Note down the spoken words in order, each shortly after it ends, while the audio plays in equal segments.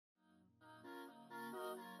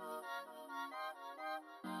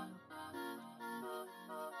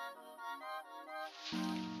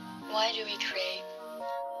Why do we create?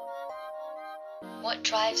 What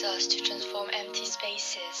drives us to transform empty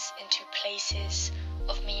spaces into places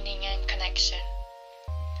of meaning and connection?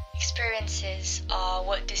 Experiences are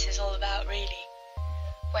what this is all about, really.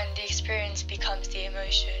 When the experience becomes the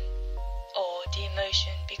emotion, or the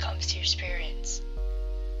emotion becomes the experience.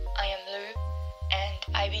 I am Lou,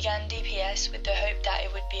 and I began DPS with the hope that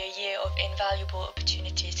it would be a year of invaluable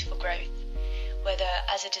opportunities for growth, whether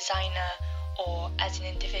as a designer or as an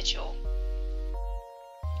individual.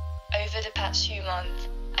 Over the past few months,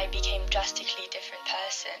 I became a drastically different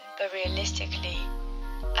person, but realistically,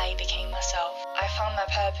 I became myself. I found my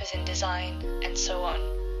purpose in design, and so on.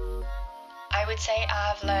 I would say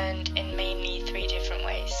I have learned in mainly 3 different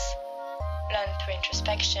ways. Learn through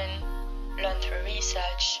introspection, learn through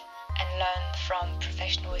research, and learn from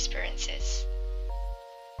professional experiences.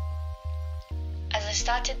 As I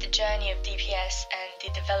started the journey of DPS and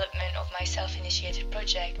the development of my self-initiated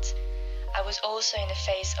project, I was also in a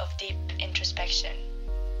phase of deep introspection.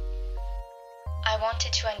 I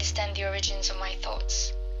wanted to understand the origins of my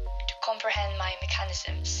thoughts, to comprehend my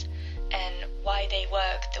mechanisms, and why they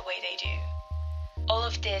work the way they do. All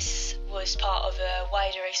of this was part of a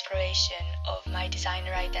wider exploration of my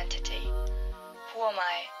designer identity. Who am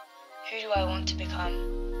I? Who do I want to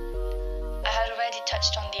become? I had already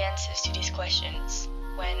touched on the answers to these questions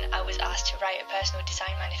when I was asked to write a personal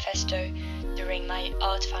design manifesto during my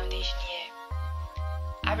art foundation year.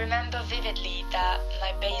 I remember vividly that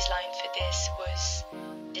my baseline for this was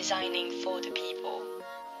designing for the people.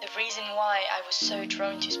 The reason why I was so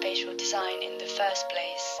drawn to spatial design in the first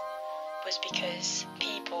place was because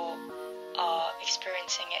people are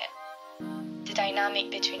experiencing it. The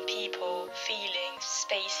dynamic between people, feelings,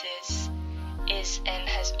 spaces is and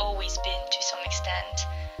has always been to some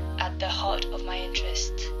extent at the heart of my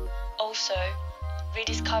interest. Also,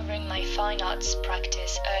 rediscovering my fine arts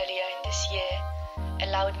practice earlier in this year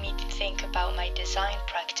allowed me to think about my design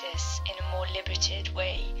practice in a more liberated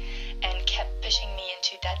way and kept pushing me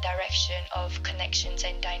into that direction of connections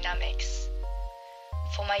and dynamics.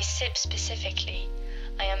 For my SIP specifically,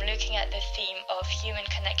 I am looking at the theme of human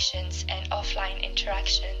connections and offline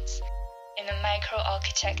interactions in a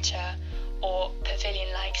micro-architecture or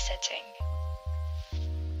pavilion-like setting.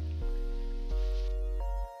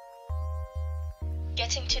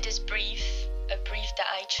 Getting to this brief, a brief that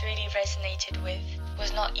I truly resonated with,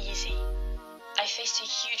 was not easy. I faced a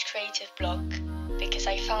huge creative block because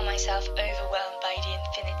I found myself overwhelmed by the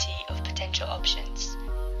infinity of potential options.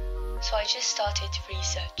 So I just started to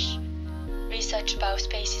research about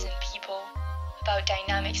spaces and people, about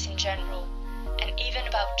dynamics in general, and even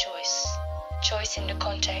about choice in the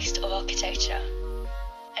context of architecture.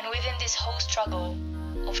 And within this whole struggle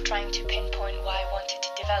of trying to pinpoint what I wanted to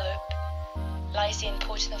develop, lies the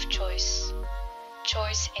importance of choice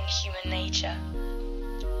in human nature.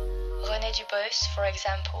 René Dubos, for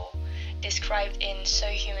example, described in So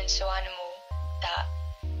Human, So Animal that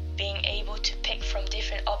being able to pick from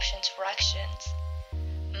different options for actions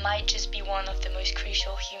might just be one of the most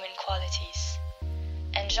crucial human qualities.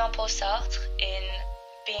 And Jean-Paul Sartre, in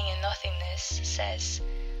Being in Nothingness, says,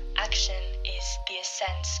 action is the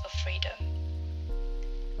essence of freedom.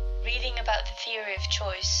 Reading about the theory of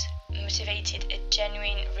choice motivated a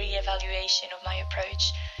genuine re-evaluation of my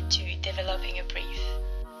approach to developing a brief,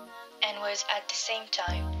 and was at the same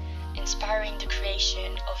time inspiring the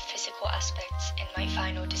creation of physical aspects in my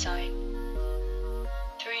final design.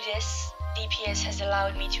 Through this, DPS has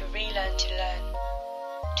allowed me to relearn to learn,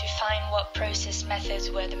 to find what process methods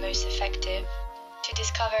were the most effective, to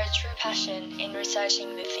discover a true passion in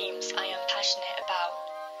researching the themes I am passionate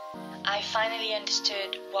about. I finally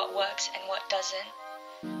understood what works and what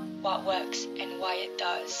doesn't, what works and why it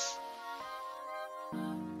does.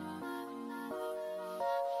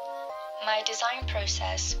 My design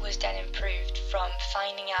process was then improved from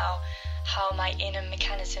finding out how my inner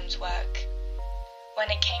mechanisms work.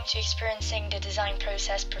 When it came to experiencing the design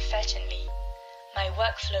process professionally, my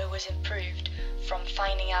workflow was improved from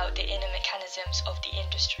finding out the inner mechanisms of the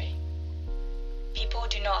industry. People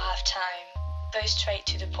do not have time, go straight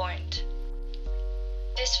to the point.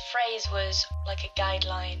 This phrase was like a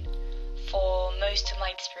guideline for most of my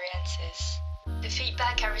experiences. The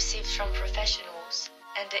feedback I received from professionals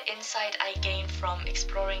and the insight I gained from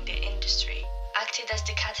exploring the industry acted as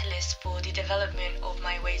the catalyst for the development of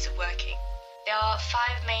my ways of working. There are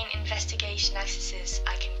 5 main investigation axes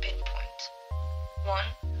I can pinpoint. 1.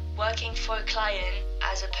 Working for a client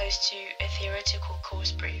as opposed to a theoretical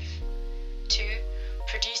course brief. 2.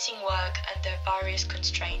 Producing work under various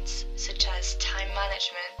constraints such as time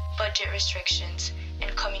management, budget restrictions,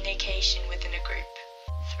 and communication within a group.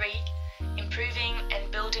 3. improving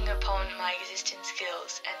and building upon my existing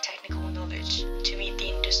skills and technical knowledge to meet the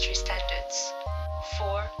industry standards.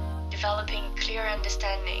 4. Developing clear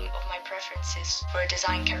understanding of my preferences for a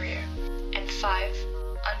design career. And 5.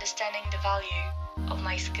 Understanding the value of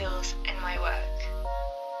my skills and my work.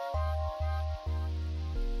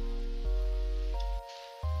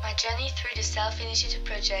 My journey through the Self-Initiative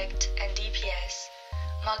Project and DPS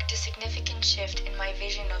marked a significant shift in my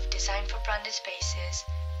vision of design for branded spaces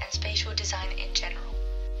and spatial design in general.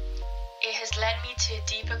 It has led me to a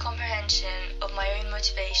deeper comprehension of my own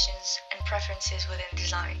motivations and preferences within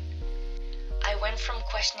design. I went from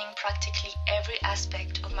questioning practically every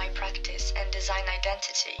aspect of my practice and design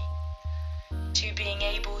identity to being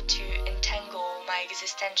able to untangle my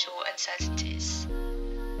existential uncertainties,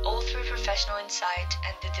 all through professional insight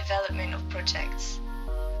and the development of projects.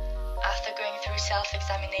 After going through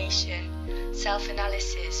self-examination,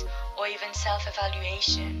 self-analysis, or even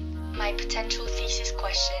self-evaluation, my potential thesis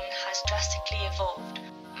question has drastically evolved.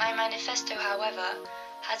 My manifesto, however,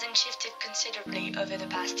 hasn't shifted considerably over the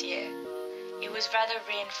past year. It was rather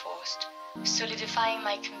reinforced, solidifying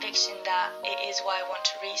my conviction that it is what I want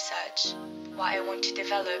to research, what I want to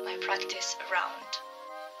develop my practice around.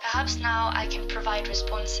 Perhaps now I can provide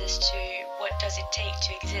responses to what does it take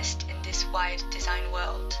to exist in this wide design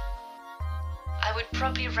world. I would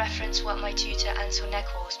probably reference what my tutor Ansel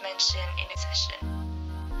Nichols mentioned in a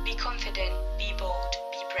session. Be confident, be bold,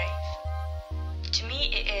 be brave. To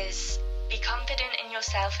me it is, be confident in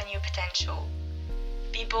yourself and your potential.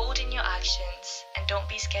 Be bold in your actions and don't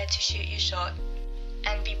be scared to shoot your shot.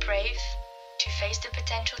 And be brave to face the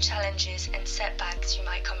potential challenges and setbacks you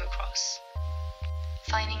might come across.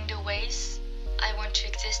 Finding the ways I want to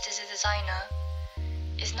exist as a designer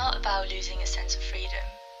is not about losing a sense of freedom.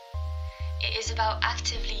 It is about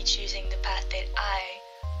actively choosing the path that I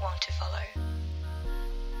want to follow.